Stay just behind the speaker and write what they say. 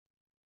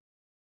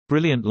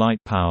Brilliant Light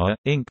Power,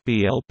 Inc.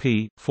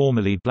 BLP,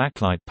 formerly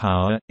Blacklight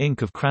Power,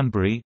 Inc. of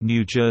Cranbury,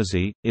 New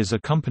Jersey, is a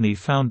company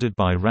founded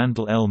by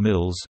Randall L.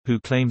 Mills, who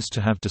claims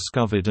to have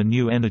discovered a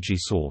new energy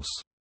source.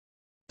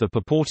 The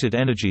purported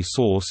energy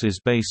source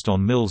is based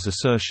on Mills'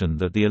 assertion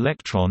that the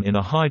electron in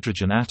a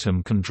hydrogen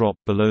atom can drop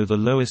below the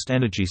lowest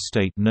energy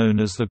state known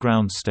as the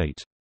ground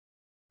state.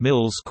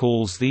 Mills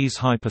calls these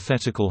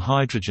hypothetical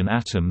hydrogen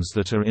atoms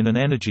that are in an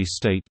energy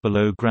state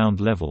below ground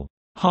level,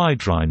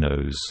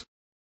 hydrinos.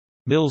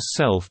 Mills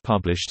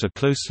self-published a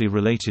closely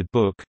related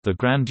book, The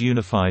Grand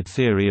Unified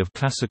Theory of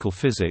Classical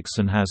Physics,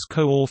 and has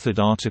co-authored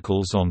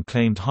articles on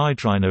claimed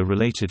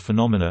hydrino-related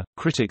phenomena.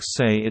 Critics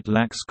say it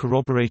lacks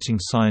corroborating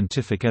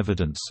scientific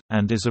evidence,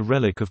 and is a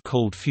relic of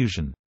cold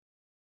fusion.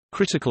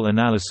 Critical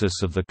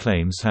analysis of the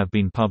claims have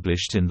been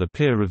published in the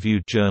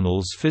peer-reviewed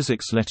journals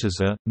Physics Letters,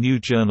 New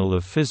Journal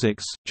of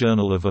Physics,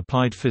 Journal of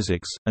Applied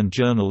Physics, and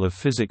Journal of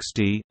Physics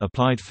D.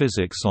 Applied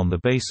Physics on the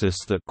basis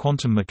that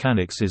quantum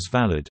mechanics is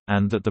valid,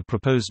 and that the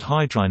proposed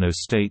hydrino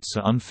states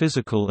are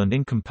unphysical and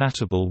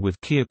incompatible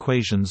with key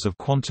equations of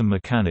quantum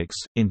mechanics.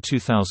 In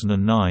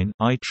 2009,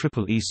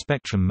 IEEE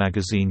Spectrum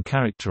magazine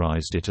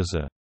characterized it as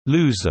a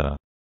loser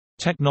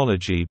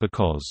technology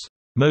because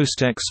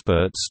most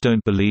experts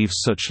don't believe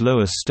such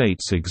lower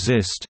states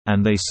exist,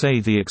 and they say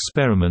the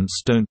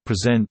experiments don't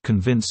present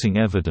convincing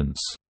evidence,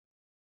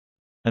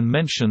 and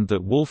mentioned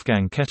that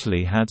Wolfgang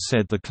Ketterle had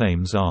said the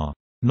claims are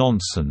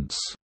nonsense.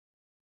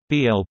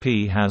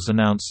 BLP has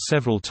announced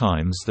several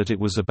times that it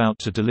was about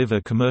to deliver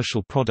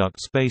commercial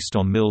products based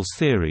on Mills'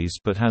 theories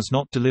but has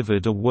not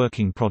delivered a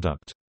working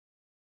product.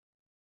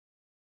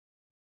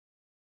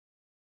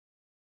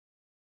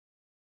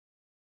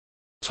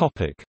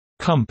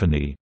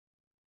 Company.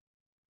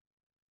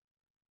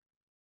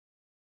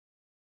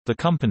 The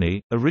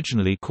company,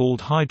 originally called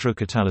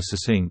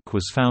Hydrocatalysis Inc.,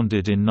 was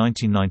founded in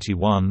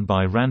 1991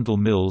 by Randall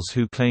Mills,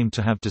 who claimed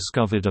to have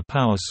discovered a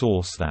power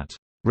source that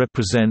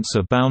represents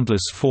a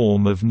boundless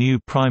form of new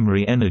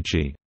primary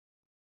energy,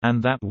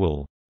 and that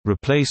will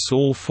replace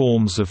all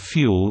forms of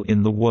fuel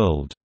in the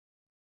world.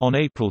 On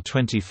April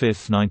 25,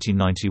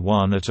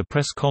 1991, at a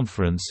press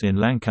conference in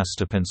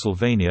Lancaster,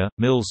 Pennsylvania,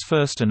 Mills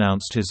first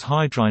announced his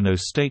hydrino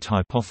state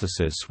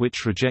hypothesis,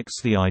 which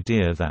rejects the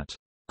idea that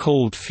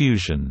cold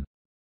fusion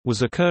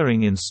was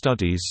occurring in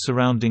studies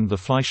surrounding the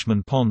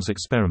Fleischmann-Pons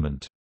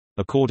experiment.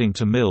 According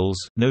to Mills,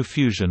 no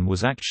fusion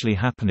was actually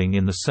happening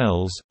in the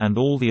cells, and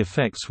all the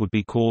effects would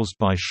be caused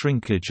by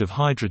shrinkage of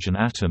hydrogen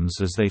atoms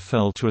as they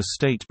fell to a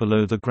state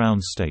below the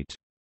ground state.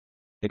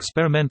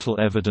 Experimental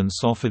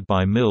evidence offered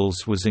by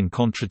Mills was in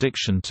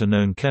contradiction to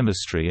known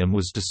chemistry and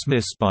was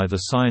dismissed by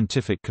the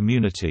scientific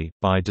community.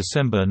 By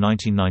December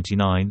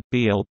 1999,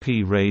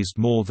 BLP raised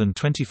more than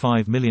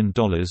 $25 million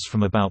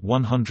from about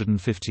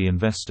 150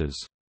 investors.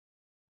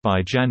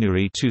 By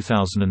January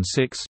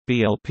 2006,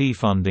 BLP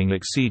funding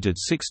exceeded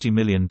 $60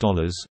 million.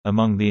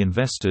 Among the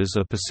investors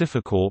are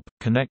Pacificorp,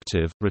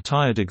 Connective,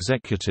 retired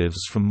executives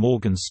from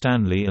Morgan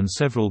Stanley, and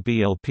several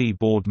BLP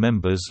board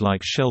members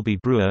like Shelby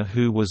Brewer,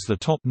 who was the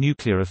top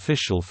nuclear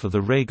official for the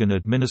Reagan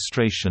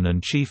administration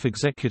and chief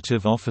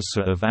executive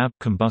officer of AB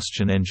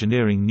Combustion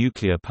Engineering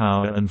Nuclear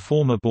Power, and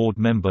former board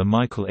member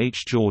Michael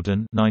H.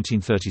 Jordan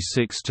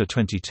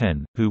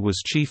 (1936–2010), who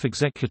was chief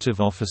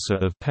executive officer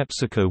of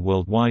PepsiCo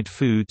Worldwide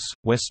Foods,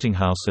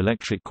 Westinghouse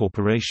Electric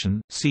Corporation,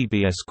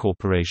 CBS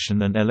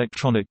Corporation, and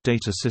Electronic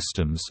Data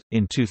Systems.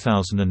 In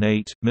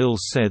 2008,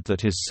 Mills said that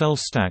his cell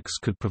stacks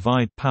could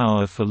provide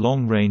power for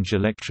long-range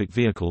electric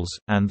vehicles,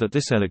 and that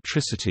this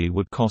electricity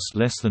would cost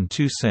less than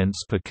 2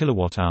 cents per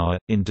kilowatt-hour.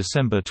 In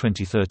December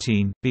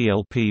 2013,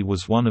 BLP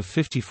was one of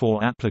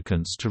 54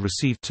 applicants to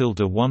receive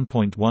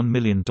 $1.1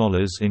 million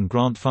in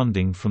grant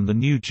funding from the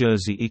New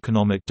Jersey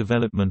Economic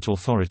Development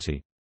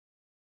Authority.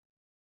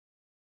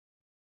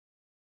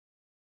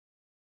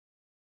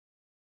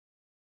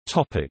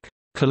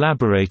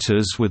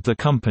 Collaborators with the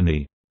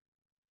company.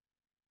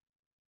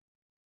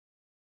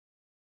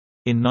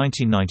 In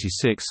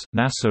 1996,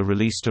 NASA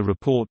released a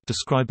report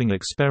describing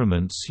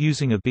experiments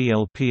using a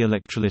BLP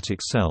electrolytic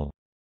cell.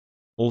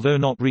 Although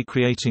not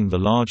recreating the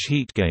large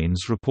heat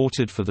gains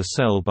reported for the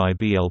cell by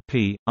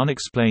BLP,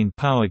 unexplained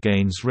power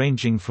gains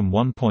ranging from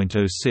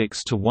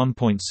 1.06 to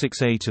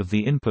 1.68 of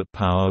the input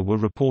power were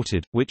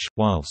reported, which,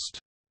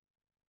 whilst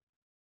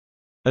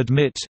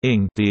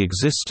admitting the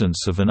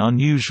existence of an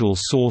unusual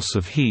source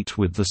of heat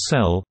with the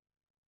cell,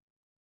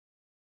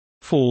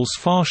 falls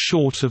far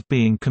short of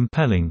being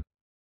compelling.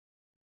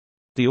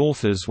 The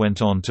authors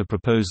went on to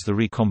propose the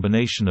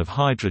recombination of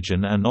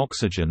hydrogen and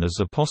oxygen as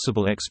a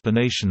possible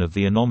explanation of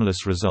the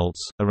anomalous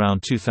results.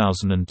 Around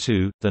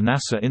 2002, the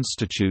NASA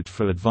Institute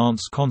for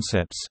Advanced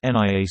Concepts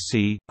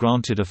 (NIAC)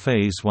 granted a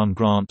Phase I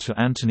grant to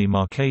Anthony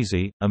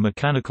Marchesi, a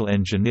mechanical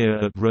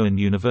engineer at Rowan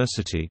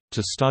University,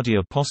 to study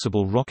a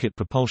possible rocket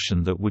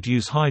propulsion that would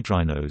use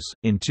hydrinos.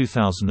 In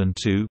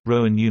 2002,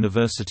 Rowan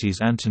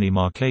University's Anthony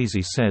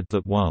Marchesi said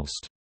that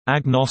whilst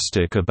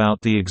agnostic about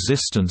the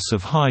existence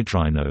of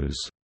hydrinos,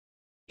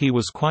 he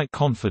was quite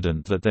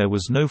confident that there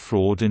was no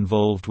fraud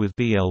involved with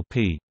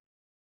BLP.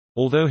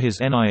 Although his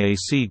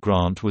NIAC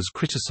grant was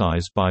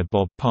criticized by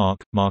Bob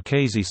Park,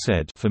 Marchesi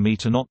said, "For me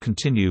to not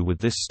continue with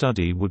this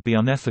study would be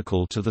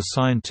unethical to the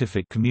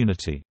scientific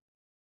community.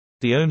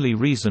 The only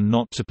reason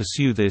not to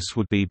pursue this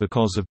would be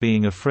because of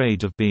being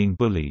afraid of being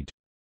bullied."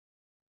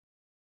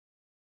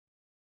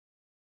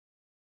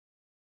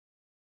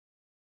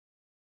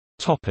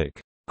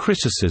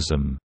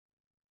 Criticism.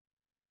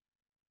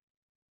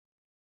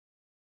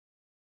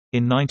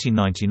 In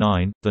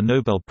 1999, the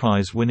Nobel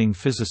Prize-winning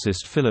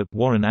physicist Philip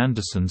Warren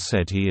Anderson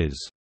said he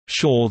is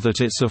 "sure that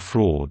it's a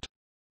fraud."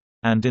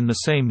 And in the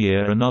same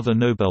year another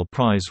Nobel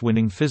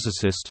Prize-winning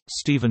physicist,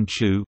 Stephen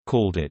Chu,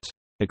 called it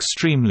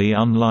 "extremely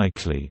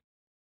unlikely."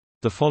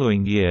 The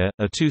following year,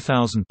 a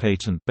 2000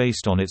 patent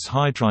based on its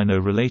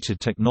hydrino-related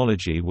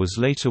technology was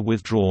later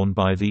withdrawn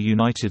by the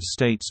United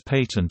States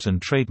Patent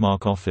and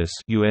Trademark Office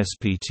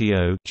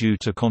 (USPTO) due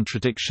to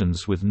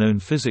contradictions with known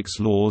physics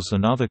laws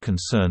and other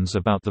concerns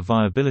about the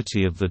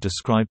viability of the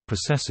described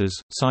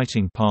processes.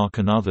 Citing Park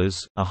and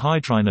others, a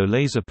hydrino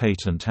laser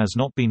patent has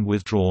not been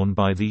withdrawn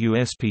by the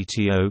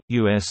USPTO.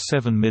 US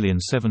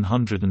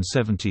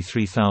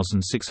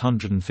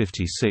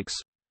 7,773,656.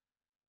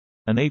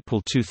 An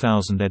April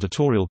 2000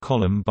 editorial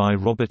column by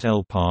Robert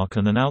L. Park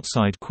and an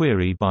outside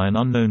query by an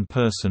unknown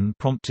person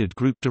prompted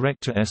Group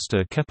Director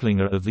Esther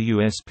Keplinger of the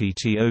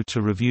USPTO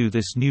to review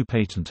this new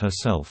patent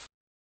herself.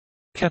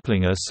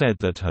 Keplinger said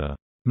that her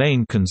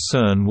main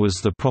concern was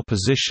the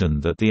proposition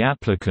that the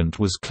applicant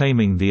was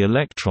claiming the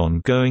electron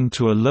going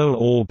to a low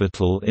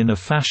orbital in a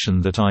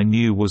fashion that I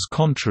knew was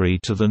contrary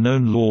to the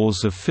known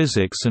laws of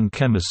physics and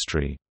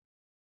chemistry,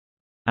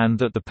 and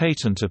that the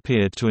patent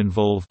appeared to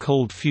involve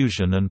cold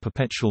fusion and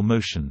perpetual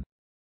motion.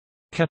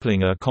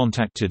 Keplinger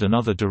contacted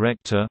another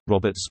director,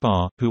 Robert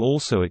Sparr, who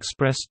also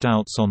expressed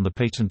doubts on the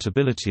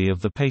patentability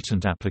of the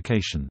patent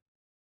application.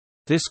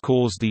 This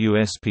caused the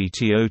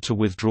USPTO to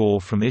withdraw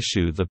from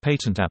issue the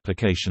patent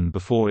application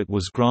before it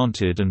was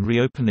granted and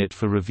reopen it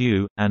for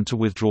review, and to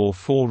withdraw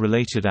 4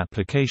 related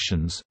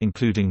applications,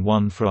 including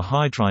one for a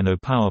hydrino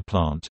power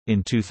plant.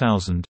 In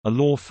 2000, a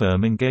law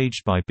firm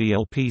engaged by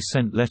BLP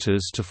sent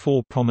letters to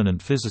 4 prominent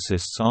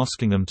physicists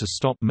asking them to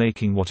stop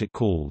making what it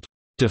called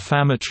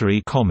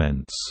defamatory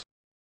comments.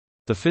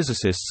 The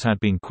physicists had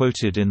been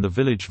quoted in The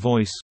Village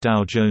Voice,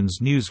 Dow Jones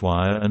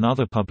Newswire and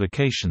other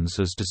publications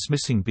as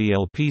dismissing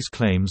BLP's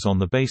claims on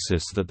the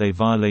basis that they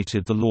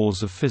violated the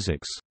laws of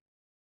physics.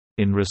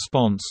 In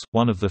response,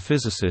 one of the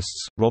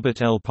physicists,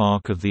 Robert L.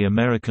 Park of the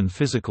American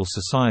Physical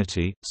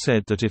Society,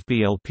 said that if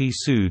BLP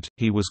sued,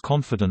 he was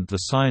confident the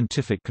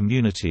scientific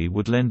community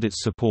would lend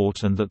its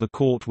support and that the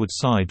court would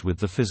side with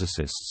the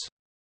physicists.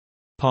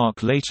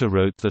 Park later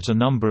wrote that a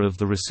number of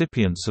the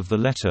recipients of the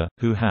letter,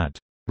 who had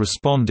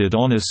responded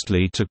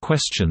honestly to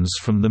questions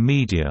from the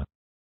media,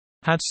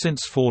 had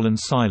since fallen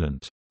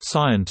silent.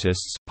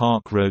 Scientists,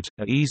 Park wrote,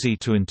 are easy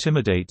to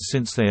intimidate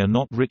since they are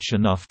not rich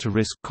enough to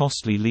risk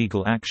costly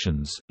legal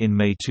actions. In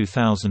May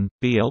 2000,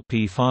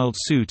 BLP filed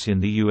suit in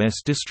the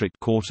U.S. District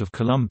Court of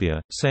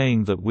Columbia,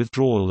 saying that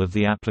withdrawal of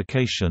the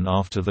application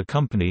after the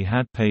company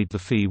had paid the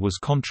fee was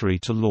contrary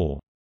to law.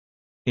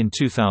 In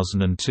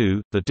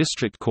 2002, the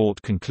district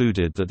court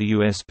concluded that the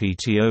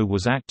USPTO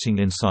was acting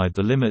inside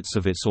the limits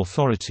of its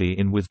authority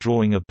in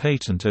withdrawing a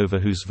patent over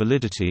whose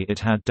validity it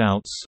had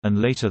doubts,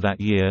 and later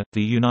that year,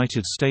 the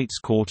United States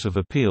Court of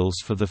Appeals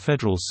for the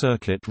Federal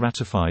Circuit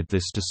ratified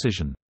this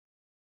decision.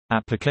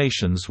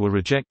 Applications were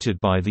rejected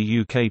by the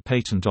UK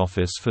Patent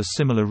Office for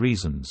similar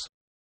reasons.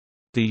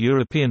 The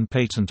European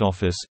Patent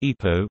Office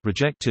 (EPO)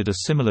 rejected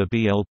a similar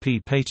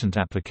BLP patent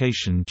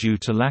application due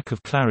to lack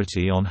of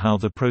clarity on how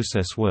the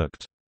process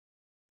worked.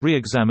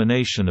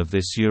 Re-examination of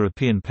this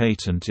European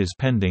patent is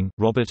pending.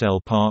 Robert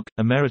L. Park,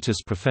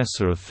 Emeritus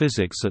Professor of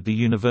Physics at the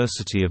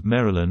University of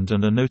Maryland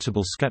and a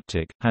notable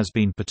skeptic, has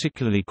been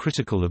particularly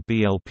critical of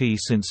BLP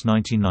since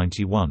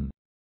 1991.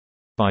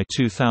 By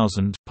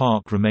 2000,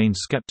 Park remained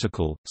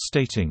skeptical,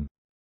 stating,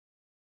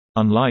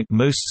 "Unlike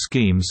most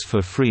schemes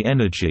for free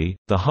energy,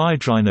 the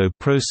hydrino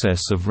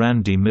process of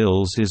Randy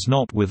Mills is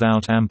not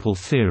without ample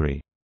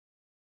theory.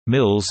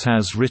 Mills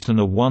has written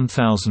a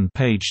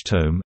 1,000-page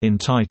tome,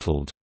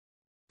 entitled,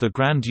 The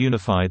Grand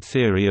Unified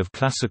Theory of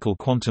Classical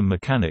Quantum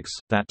Mechanics,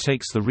 that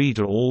takes the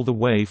reader all the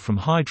way from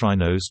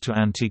hydrinos to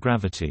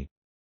anti-gravity.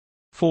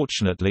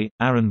 Fortunately,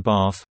 Aaron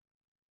Barth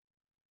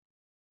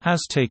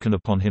has taken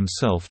upon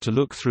himself to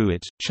look through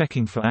it,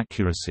 checking for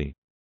accuracy.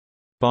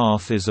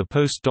 Barth is a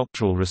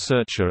postdoctoral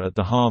researcher at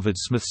the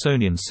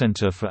Harvard-Smithsonian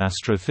Center for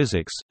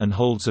Astrophysics, and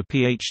holds a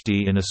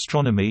Ph.D. in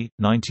astronomy,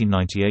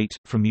 1998,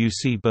 from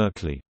UC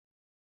Berkeley.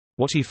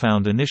 What he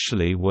found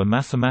initially were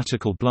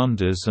mathematical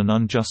blunders and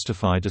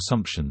unjustified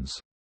assumptions.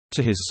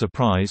 To his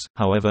surprise,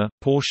 however,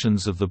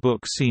 portions of the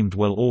book seemed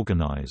well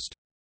organized.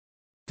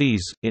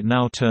 These, it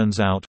now turns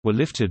out, were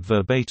lifted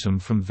verbatim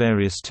from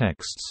various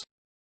texts.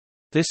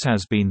 This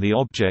has been the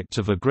object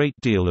of a great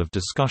deal of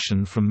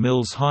discussion from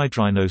Mills'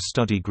 Hydrino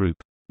Study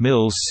Group.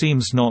 Mills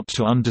seems not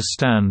to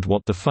understand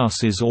what the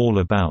fuss is all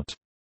about.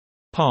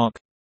 Park.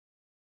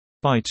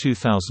 By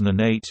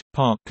 2008,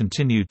 Park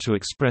continued to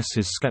express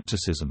his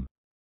skepticism.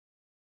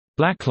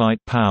 Blacklight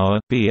Power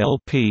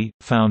 (BLP),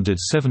 founded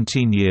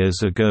 17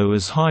 years ago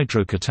as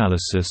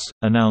hydrocatalysis,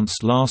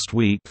 announced last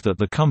week that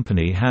the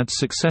company had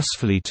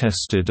successfully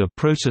tested a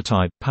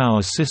prototype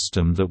power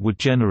system that would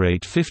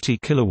generate 50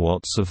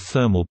 kilowatts of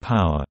thermal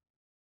power.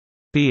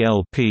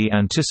 BLP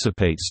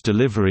anticipates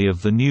delivery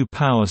of the new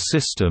power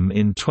system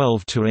in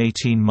 12 to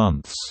 18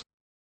 months.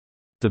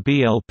 The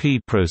BLP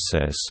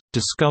process,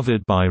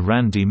 discovered by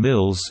Randy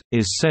Mills,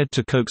 is said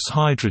to coax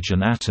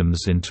hydrogen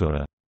atoms into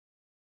a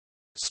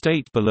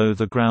state below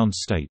the ground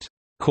state,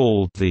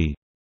 called the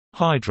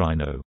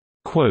hydrino.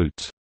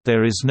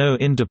 There is no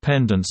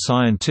independent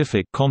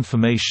scientific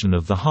confirmation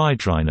of the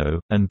hydrino,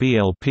 and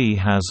BLP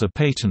has a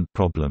patent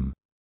problem.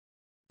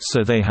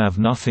 So they have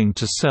nothing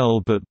to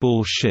sell but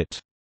bullshit.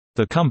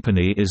 The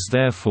company is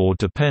therefore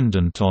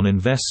dependent on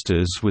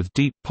investors with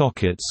deep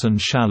pockets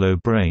and shallow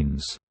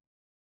brains.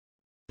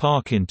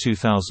 Park. In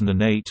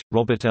 2008,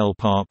 Robert L.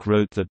 Park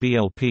wrote that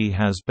BLP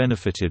has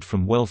benefited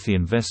from wealthy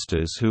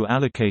investors who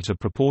allocate a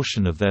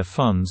proportion of their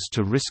funds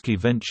to risky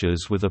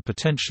ventures with a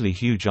potentially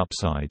huge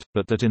upside,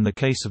 but that in the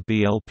case of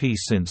BLP,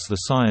 since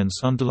the science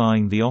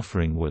underlying the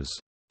offering was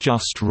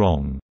just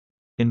wrong,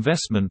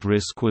 investment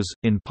risk was,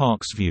 in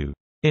Park's view,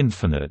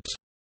 infinite.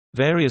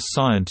 Various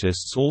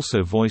scientists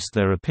also voiced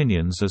their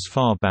opinions as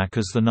far back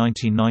as the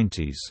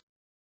 1990s.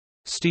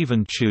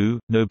 Stephen Chu,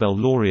 Nobel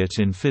laureate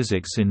in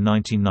physics in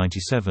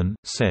 1997,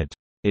 said,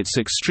 "It's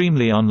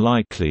extremely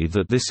unlikely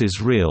that this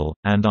is real,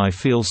 and I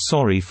feel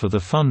sorry for the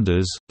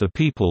funders, the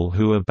people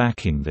who are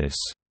backing this."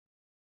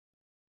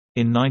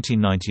 In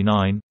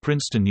 1999,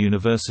 Princeton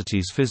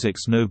University's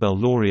physics Nobel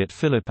laureate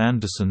Philip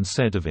Anderson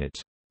said of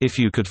it, "If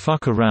you could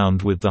fuck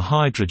around with the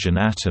hydrogen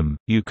atom,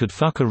 you could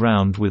fuck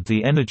around with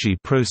the energy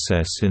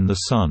process in the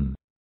sun.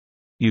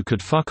 You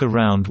could fuck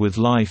around with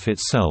life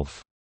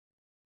itself.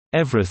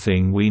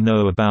 Everything we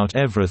know about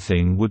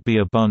everything would be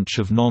a bunch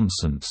of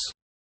nonsense.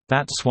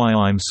 That's why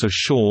I'm so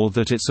sure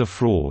that it's a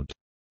fraud."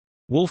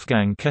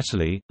 Wolfgang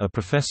Ketterle, a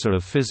professor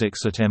of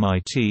physics at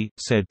MIT,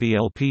 said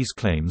BLP's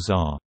claims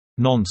are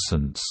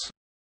nonsense,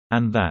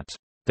 and that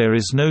there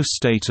is no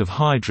state of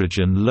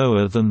hydrogen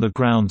lower than the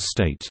ground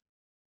state.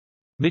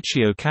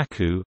 Michio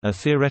Kaku, a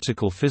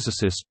theoretical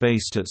physicist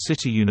based at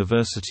City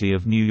University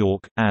of New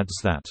York, adds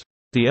that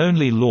the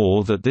only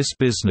law that this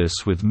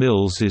business with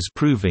Mills is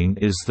proving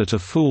is that a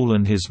fool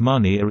and his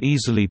money are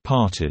easily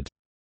parted,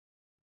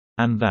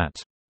 and that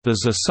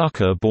there's a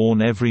sucker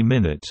born every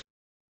minute.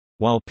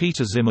 While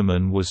Peter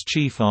Zimmerman was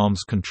chief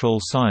arms control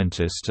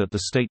scientist at the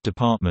State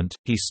Department,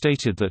 he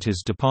stated that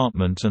his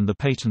department and the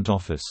Patent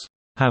Office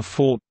have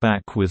fought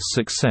back with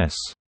success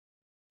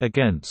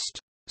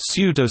against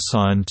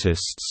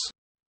pseudoscientists,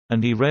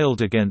 and he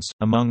railed against,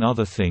 among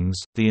other things,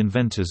 the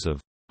inventors of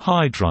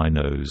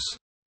hydrinos.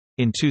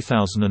 In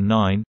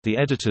 2009, the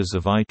editors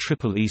of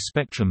IEEE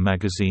Spectrum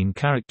magazine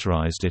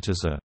characterized it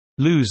as a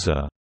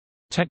loser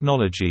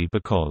technology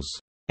because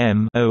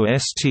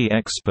most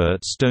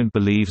experts don't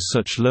believe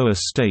such lower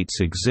states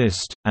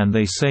exist, and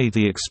they say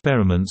the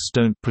experiments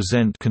don't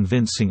present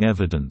convincing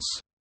evidence,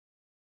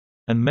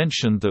 and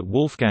mentioned that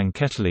Wolfgang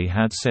Ketterle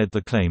had said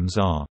the claims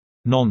are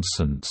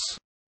nonsense.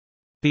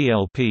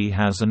 BLP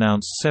has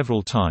announced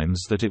several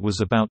times that it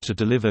was about to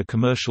deliver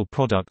commercial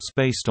products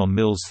based on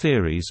Mills'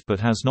 theories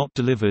but has not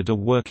delivered a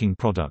working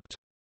product.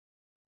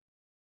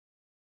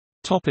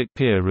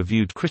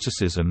 Peer-reviewed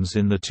criticisms.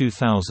 In the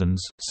 2000s,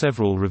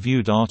 several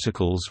reviewed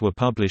articles were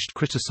published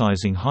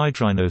criticizing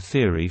hydrino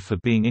theory for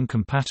being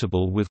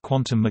incompatible with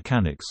quantum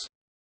mechanics.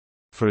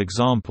 For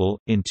example,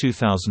 in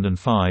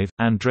 2005,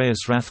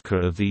 Andreas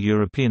Rathke of the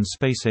European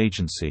Space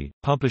Agency,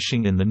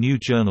 publishing in the New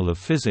Journal of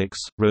Physics,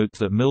 wrote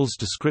that Mills'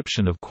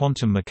 description of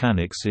quantum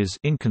mechanics is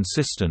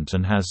inconsistent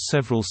and has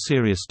several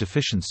serious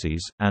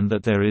deficiencies, and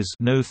that there is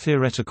no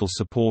theoretical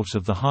support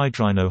of the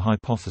hydrino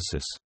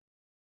hypothesis.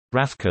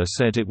 Rathke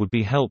said it would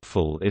be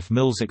helpful if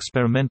Mills'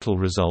 experimental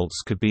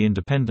results could be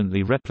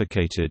independently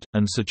replicated,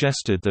 and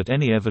suggested that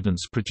any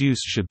evidence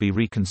produced should be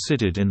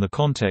reconsidered in the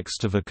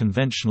context of a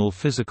conventional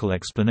physical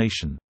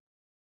explanation.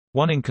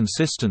 One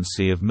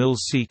inconsistency of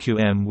Mills'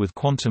 CQM with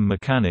quantum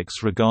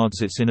mechanics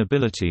regards its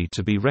inability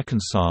to be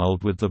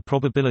reconciled with the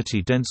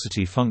probability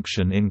density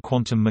function in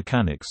quantum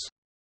mechanics.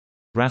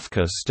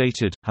 Rathke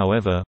stated,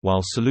 however,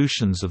 while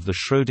solutions of the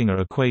Schrödinger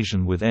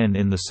equation with n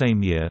in the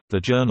same year, the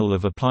Journal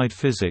of Applied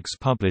Physics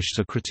published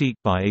a critique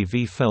by A.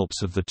 V.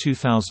 Phelps of the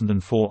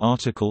 2004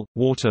 article,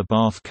 Water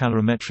Bath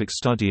Calorimetric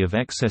Study of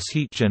Excess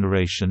Heat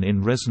Generation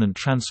in Resonant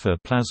Transfer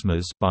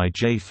Plasmas by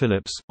J.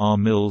 Phillips, R.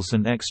 Mills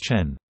and X.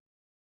 Chen.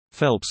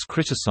 Phelps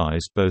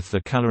criticized both the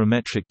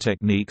calorimetric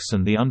techniques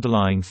and the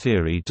underlying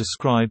theory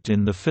described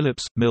in the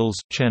Phillips, Mills,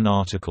 Chen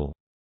article.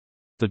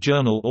 The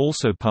journal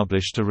also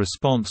published a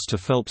response to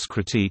Phelps'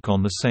 critique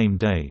on the same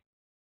day.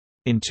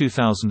 In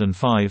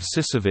 2005,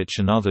 Sisovich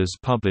and others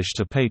published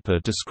a paper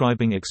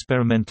describing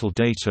experimental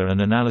data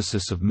and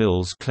analysis of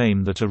Mills'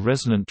 claim that a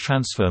resonant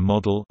transfer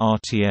model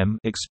 (RTM)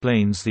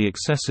 explains the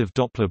excessive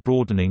Doppler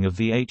broadening of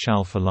the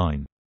H-alpha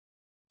line.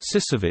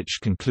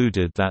 Sisovich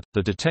concluded that,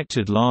 the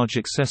detected large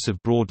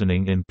excessive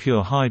broadening in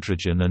pure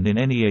hydrogen and in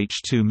any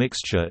H2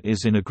 mixture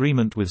is in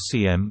agreement with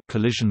CM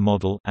collision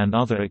model and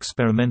other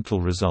experimental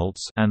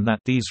results, and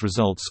that these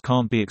results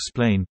can't be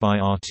explained by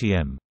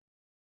RTM.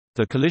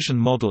 The collision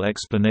model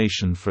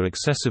explanation for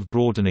excessive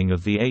broadening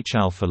of the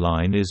H-alpha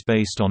line is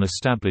based on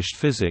established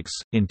physics.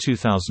 In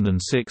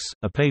 2006,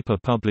 a paper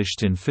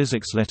published in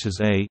Physics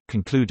Letters A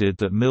concluded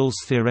that Mill's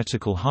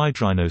theoretical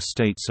hydrino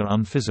states are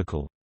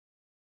unphysical.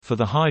 For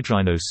the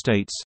hydrino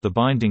states, the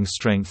binding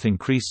strength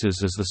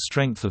increases as the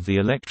strength of the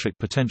electric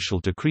potential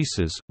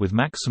decreases, with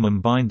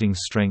maximum binding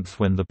strength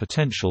when the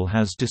potential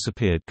has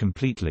disappeared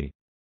completely.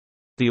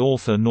 The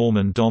author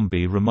Norman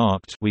Dombey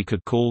remarked, "We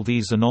could call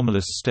these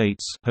anomalous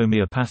states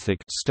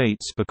homeopathic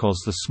states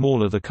because the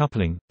smaller the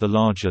coupling, the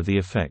larger the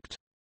effect."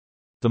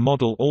 The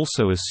model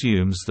also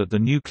assumes that the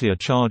nuclear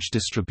charge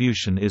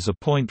distribution is a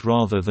point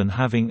rather than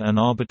having an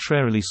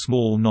arbitrarily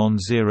small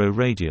non-zero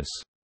radius.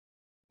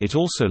 It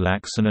also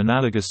lacks an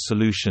analogous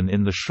solution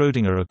in the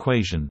Schrödinger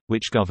equation,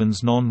 which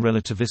governs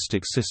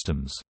non-relativistic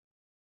systems.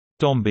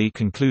 Dombey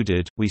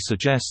concluded, "We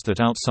suggest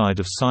that outside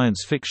of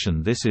science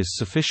fiction this is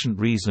sufficient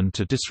reason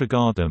to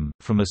disregard them."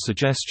 From a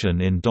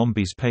suggestion in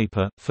Dombey's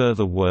paper,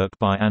 further work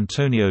by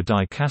Antonio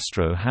di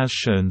Castro has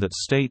shown that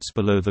states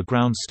below the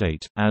ground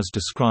state, as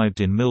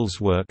described in Mill's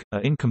work,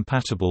 are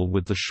incompatible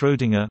with the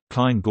Schrödinger,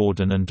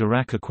 Klein-Gordon and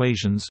Dirac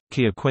equations,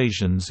 key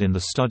equations in the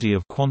study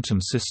of quantum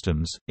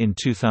systems. In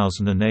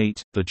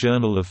 2008, the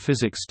Journal of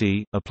Physics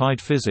D. Applied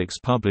Physics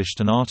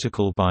published an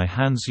article by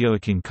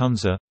Hans-Joachim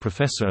Kunze,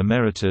 professor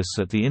emeritus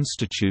at the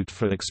Institute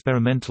for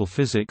Experimental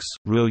Physics,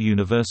 Ruhr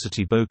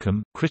University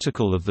Bochum,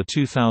 critical of the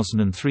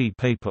 2003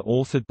 paper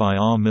authored by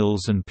R.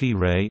 Mills and P.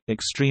 Ray,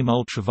 Extreme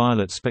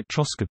Ultraviolet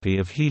Spectroscopy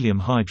of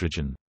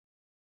Helium-Hydrogen.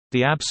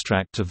 The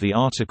abstract of the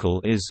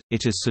article is,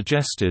 it is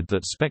suggested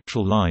that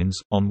spectral lines,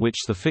 on which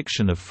the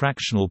fiction of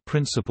fractional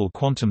principal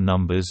quantum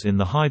numbers in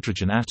the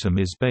hydrogen atom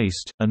is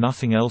based, are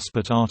nothing else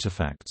but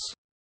artifacts.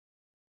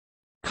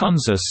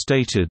 Kunze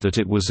stated that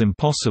it was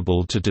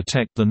impossible to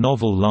detect the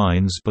novel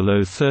lines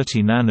below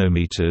 30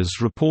 nanometers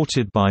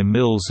reported by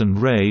Mills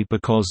and Ray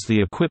because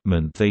the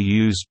equipment they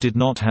used did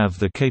not have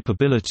the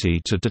capability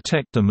to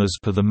detect them as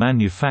per the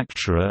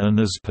manufacturer and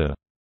as per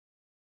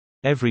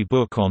every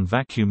book on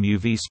vacuum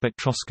UV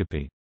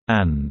spectroscopy,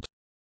 and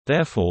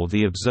therefore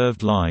the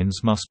observed lines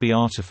must be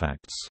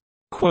artifacts.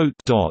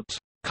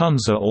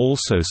 Kunze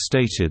also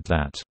stated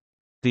that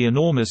the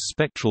enormous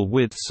spectral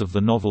widths of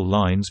the novel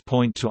lines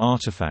point to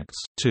artifacts,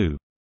 too.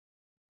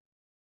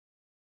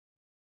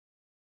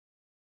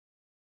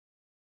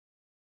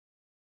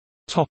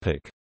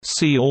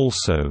 See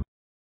also: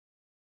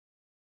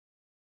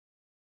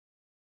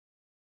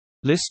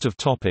 List of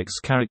topics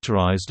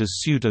characterized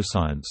as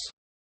pseudoscience.